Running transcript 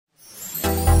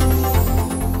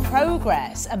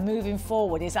progress and moving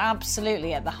forward is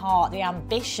absolutely at the heart, the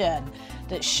ambition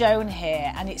that's shown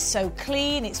here, and it's so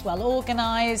clean, it's well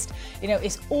organised,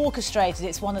 it's orchestrated,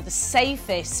 it's one of the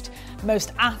safest,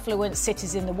 most affluent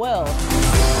cities in the world.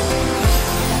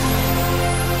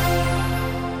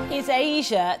 Is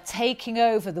Asia taking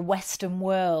over the Western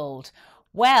world?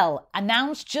 Well,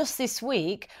 announced just this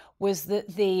week was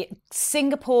that the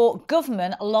Singapore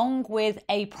government, along with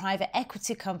a private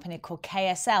equity company called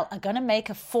KSL, are going to make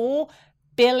a £4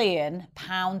 billion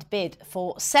bid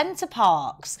for Center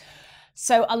Parcs.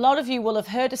 So a lot of you will have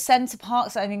heard of Center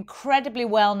Parcs, an incredibly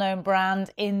well-known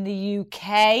brand in the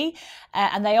UK,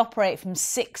 and they operate from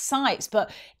 6 sites.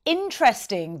 But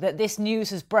interesting that this news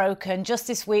has broken just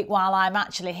this week while I'm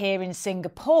actually here in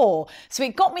Singapore. So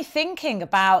it got me thinking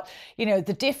about,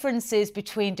 the differences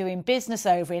between doing business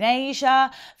over in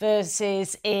Asia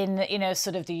versus in,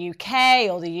 sort of the UK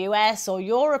or the US or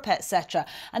Europe, etc.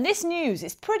 And this news,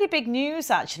 it's pretty big news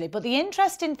actually. But the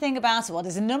interesting thing about it, well,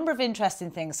 there's a number of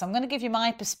interesting things. So I'm going to give you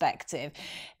my perspective,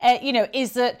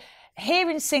 is that here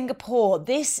in Singapore,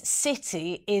 this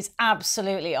city is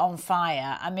absolutely on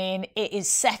fire. I mean, it is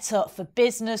set up for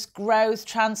business growth,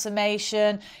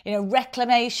 transformation,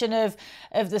 reclamation of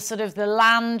the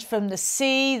land from the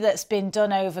sea that's been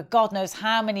done over God knows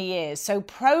how many years. So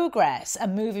progress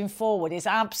and moving forward is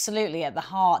absolutely at the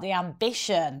heart, the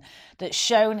ambition that's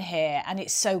shown here. And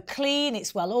it's so clean,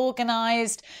 it's well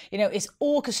organised, it's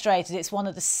orchestrated. It's one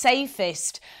of the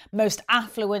safest, most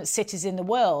affluent cities in the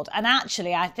world. And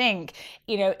actually, I think,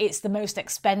 it's the most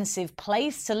expensive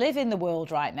place to live in the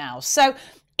world right now. So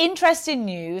interesting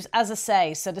news, as I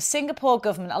say. So the Singapore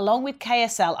government, along with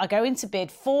KSL, are going to bid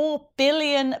 £4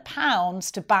 billion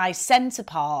to buy Center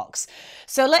Parcs.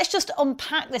 So let's just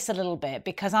unpack this a little bit,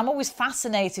 because I'm always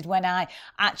fascinated when I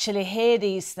actually hear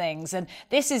these things. And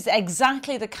this is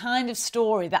exactly the kind of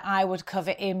story that I would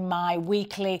cover in my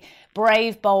weekly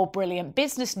Brave, Bold, Brilliant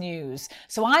business news.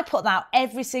 So I put that out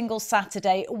every single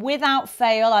Saturday without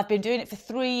fail. I've been doing it for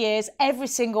 3 years, every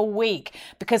single week,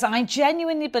 because I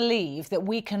genuinely believe that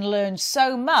we can learn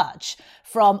so much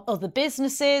from other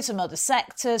businesses, from other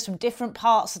sectors, from different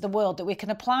parts of the world that we can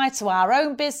apply to our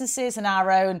own businesses and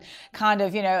our own kind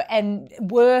of, and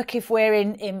work if we're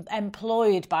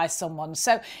employed by someone.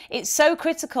 So it's so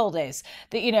critical this,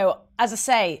 that, as I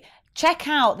say, check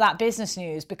out that business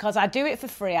news, because I do it for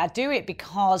free. I do it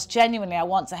because genuinely I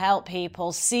want to help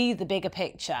people see the bigger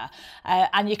picture.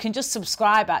 And you can just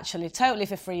subscribe actually totally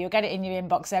for free. You'll get it in your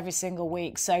inbox every single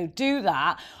week. So do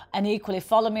that. And equally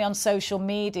follow me on social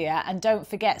media. And don't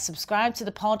forget, subscribe to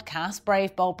the podcast,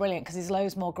 Brave, Bold, Brilliant, because there's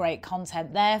loads more great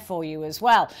content there for you as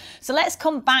well. So let's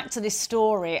come back to this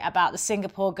story about the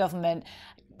Singapore government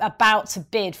about to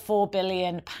bid £4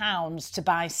 billion to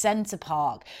buy Center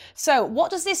Parcs. So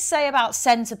what does this say about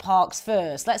Center Parcs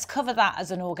first? Let's cover that as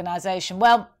an organisation.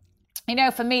 Well,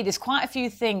 for me, there's quite a few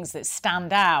things that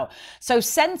stand out. So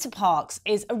Center Parcs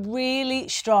is a really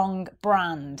strong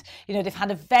brand. They've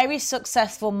had a very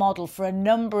successful model for a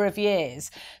number of years.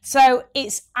 So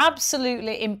it's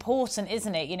absolutely important,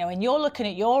 isn't it? When you're looking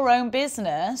at your own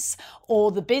business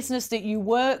or the business that you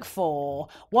work for,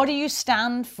 what do you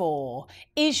stand for?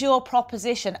 Is your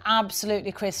proposition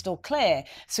absolutely crystal clear?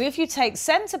 So if you take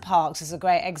Center Parcs as a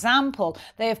great example,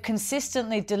 they have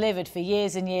consistently delivered for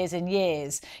years and years and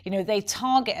years. They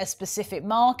target a specific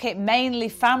market, mainly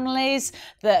families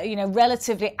that,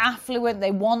 relatively affluent.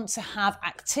 They want to have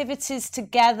activities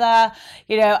together,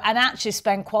 and actually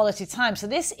spend quality time. So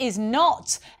this is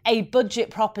not a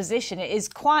budget proposition. It is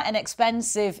quite an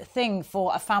expensive thing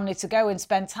for a family to go and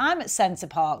spend time at Center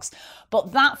Parcs.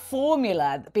 But that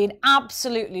formula, being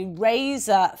absolutely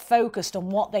razor focused on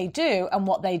what they do and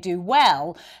what they do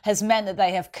well, has meant that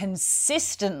they have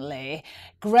consistently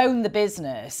grown the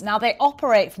business. Now they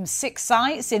operate from 6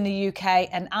 sites in the UK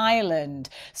and Ireland.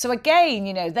 So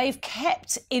again, they've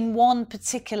kept in one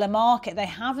particular market. They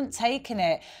haven't taken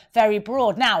it very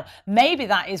broad. Now, maybe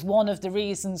that is one of the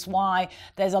reasons why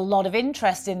there's a lot of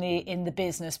interest in the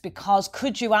business, because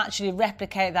could you actually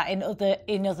replicate that in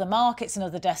other markets and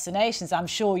other destinations? I'm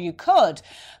sure you could.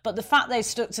 But the fact they've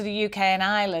stuck to the UK and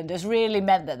Ireland has really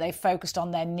meant that they've focused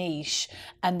on their niche,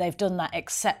 and they've done that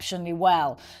exceptionally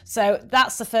well. So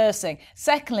that's the first thing.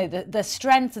 Secondly, the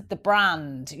strength of the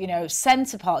brand. You know,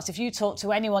 Center Parcs, if you talk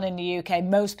to anyone in the UK,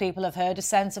 most people have heard of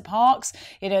Center Parcs.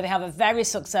 You know, they have a very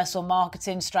successful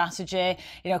marketing strategy,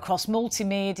 you know, across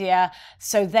multimedia.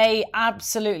 So they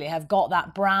absolutely have got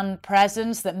that brand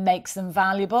presence that makes them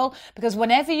valuable, because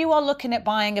whenever you are looking at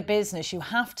buying a business, you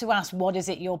have to ask, what is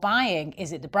it you're buying?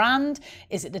 Is it the brand?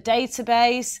 Is it the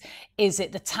database? Is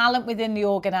it the talent within the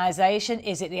organization?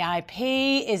 Is it the IP?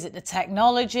 Is it the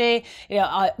technology? You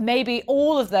know, maybe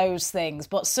all of those things,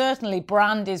 but certainly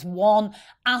brand is one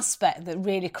aspect that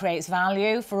really creates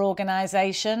value for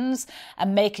organizations,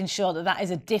 and making sure that that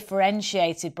is a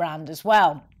differentiated brand as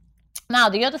well. Now,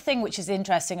 the other thing which is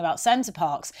interesting about Center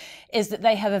Parcs is that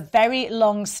they have a very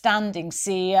long-standing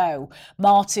CEO,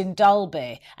 Martin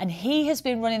Dalby, and he has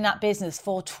been running that business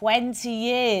for 20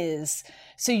 years.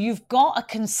 So you've got a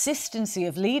consistency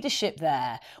of leadership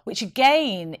there, which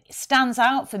again stands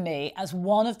out for me as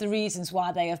one of the reasons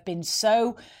why they have been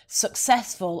so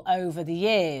successful over the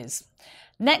years.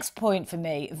 Next point for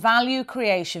me, value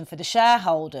creation for the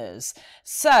shareholders.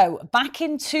 So back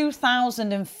in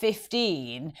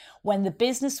 2015, when the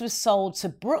business was sold to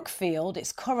Brookfield,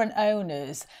 its current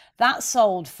owners, that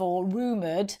sold for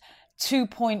rumoured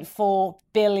 £2.4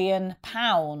 billion.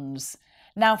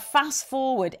 Now, fast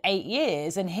forward 8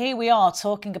 years, and here we are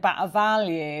talking about a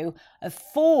value of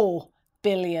 £4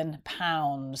 billion,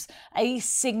 a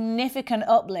significant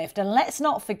uplift. And let's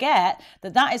not forget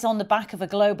that that is on the back of a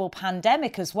global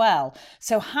pandemic as well.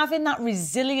 So having that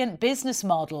resilient business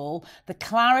model, the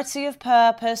clarity of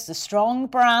purpose, the strong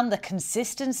brand, the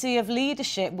consistency of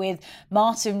leadership, with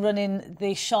Martin running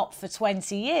the shop for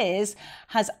 20 years,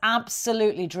 has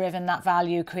absolutely driven that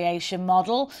value creation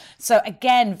model. So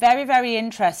again, very, very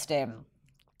interesting.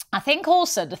 I think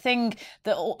also the thing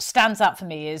that stands out for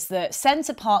me is that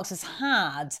Center Parcs has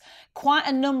had quite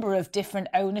a number of different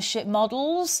ownership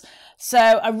models.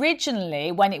 So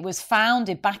originally, when it was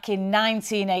founded back in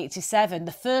 1987,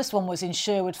 the first one was in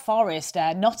Sherwood Forest,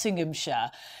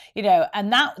 Nottinghamshire. You know,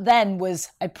 and that then was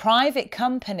a private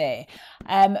company,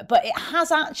 but it has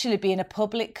actually been a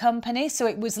public company. So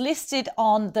it was listed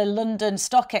on the London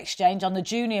Stock Exchange on the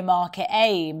junior market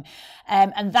AIM,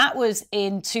 and that was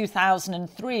in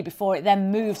 2003, before it then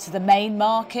moved to the main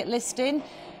market listing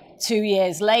 2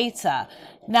 years later.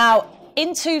 Now,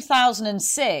 in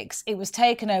 2006, it was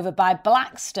taken over by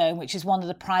Blackstone, which is one of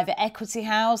the private equity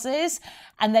houses.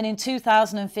 And then in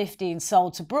 2015,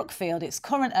 sold to Brookfield, its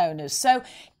current owners. So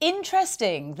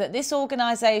interesting that this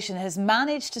organisation has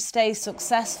managed to stay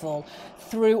successful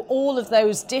through all of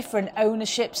those different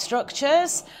ownership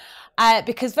structures.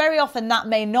 Because very often that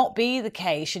may not be the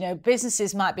case. You know,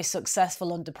 businesses might be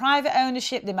successful under private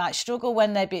ownership. They might struggle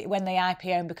when they IPO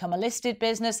and become a listed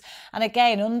business. And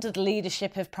again, under the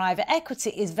leadership of private equity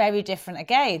is very different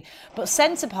again. But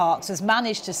Center Parcs has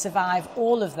managed to survive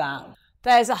all of that.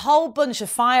 There's a whole bunch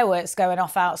of fireworks going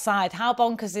off outside. How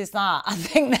bonkers is that? I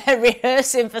think they're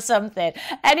rehearsing for something.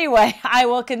 Anyway, I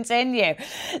will continue.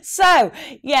 So,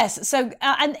 yes,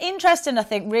 and interesting, I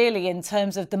think, really, in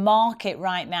terms of the market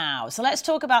right now. So let's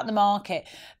talk about the market,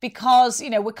 because, you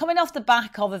know, we're coming off the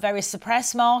back of a very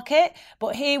suppressed market,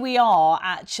 but here we are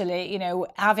actually, you know,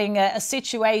 having a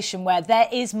situation where there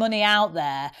is money out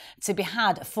there to be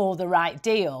had for the right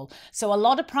deal. So a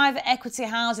lot of private equity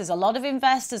houses, a lot of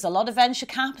investors, a lot of venture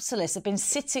capitalists have been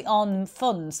sitting on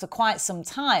funds for quite some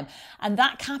time, and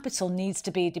that capital needs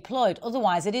to be deployed.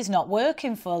 Otherwise, it is not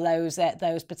working for those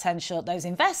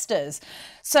investors.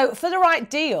 So for the right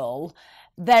deal,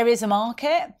 there is a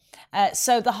market.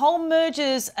 So the whole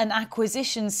mergers and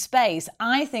acquisitions space,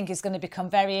 I think, is going to become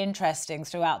very interesting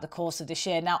throughout the course of this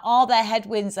year. Now, are there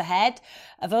headwinds ahead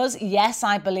of us? Yes,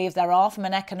 I believe there are, from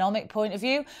an economic point of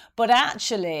view. But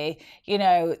actually, you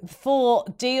know, for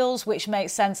deals which make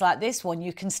sense like this one,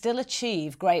 you can still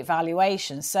achieve great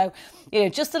valuations. So, you know,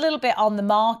 just a little bit on the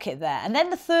market there. And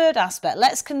then the third aspect,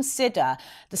 let's consider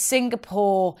the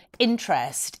Singapore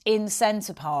interest in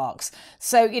Center Parcs.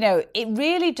 So, you know, it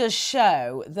really does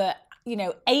show that, you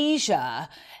know, Asia,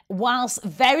 whilst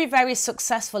very, very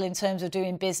successful in terms of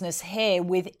doing business here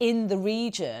within the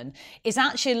region, is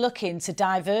actually looking to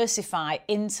diversify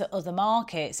into other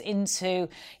markets, into,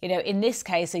 you know, in this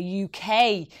case, a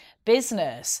UK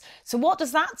business. So what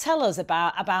does that tell us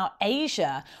about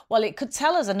Asia? Well, it could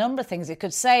tell us a number of things. It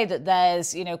could say that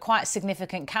there's, you know, quite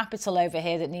significant capital over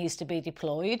here that needs to be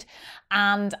deployed,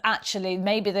 and actually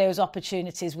maybe those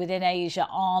opportunities within Asia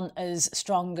aren't as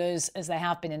strong as they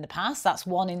have been in the past. That's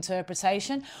one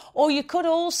interpretation. Or you could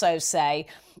also say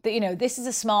that, you know, this is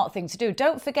a smart thing to do.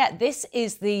 Don't forget, this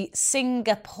is the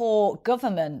Singapore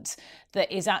government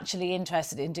that is actually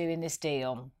interested in doing this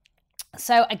deal.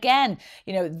 So again,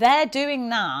 they're doing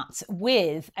that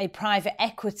with a private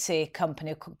equity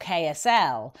company called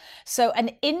KSL. So an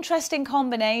interesting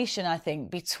combination, I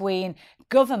think, between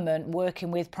government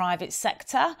working with private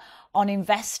sector on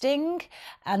investing,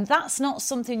 and that's not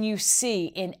something you see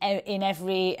in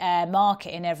every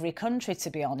market in every country, to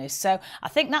be honest. So I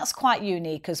think that's quite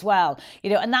unique as well,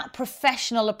 and that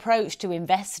professional approach to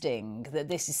investing that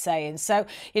this is saying. So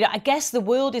I guess the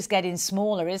world is getting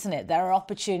smaller, isn't it? There are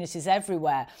opportunities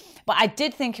everywhere, but I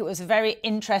did think it was a very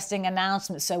interesting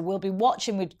announcement. So we'll be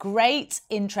watching with great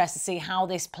interest to see how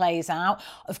this plays out.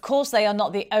 Of course, they are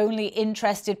not the only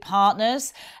interested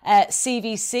partners.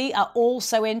 CVC are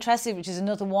also interested, which is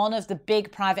another one of the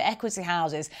big private equity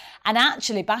houses. And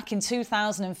actually, back in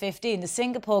 2015, the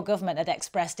Singapore government had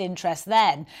expressed interest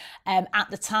then, at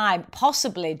the time,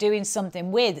 possibly doing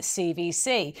something with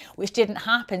CVC, which didn't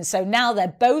happen. So now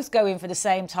they're both going for the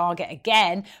same target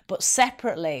again, but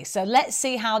separately. So let's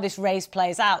see how this race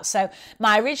plays out. So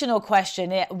my original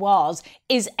question was,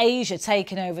 is Asia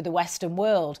taking over the Western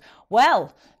world?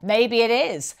 Well, maybe it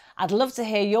is. I'd love to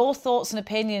hear your thoughts and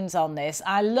opinions on this.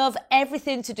 I love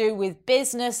everything to do with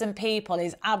business and people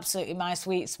is absolutely my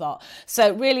sweet spot.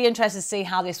 So really interested to see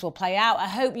how this will play out. I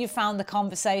hope you found the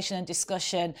conversation and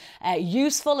discussion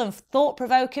useful and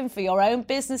thought-provoking for your own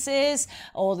businesses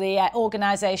or the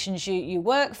organisations you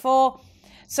work for.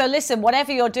 So listen,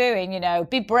 whatever you're doing,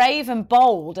 be brave and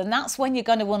bold, and that's when you're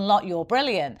going to unlock your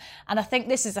brilliant. And I think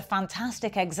this is a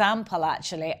fantastic example,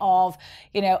 actually, of,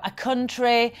 a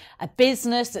country, a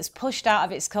business that's pushed out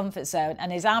of its comfort zone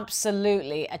and is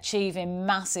absolutely achieving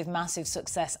massive, massive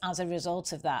success as a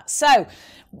result of that. So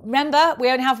remember,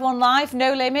 we only have one life,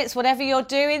 no limits. Whatever you're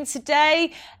doing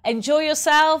today, enjoy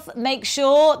yourself. Make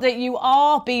sure that you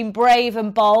are being brave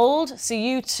and bold so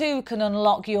you too can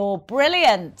unlock your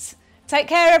brilliant. Take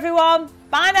care, everyone.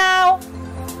 Bye now.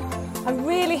 I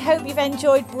really hope you've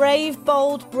enjoyed Brave,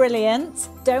 Bold, Brilliant.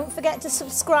 Don't forget to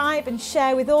subscribe and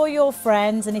share with all your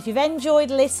friends. And if you've enjoyed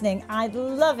listening, I'd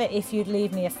love it if you'd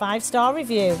leave me a 5-star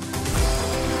review.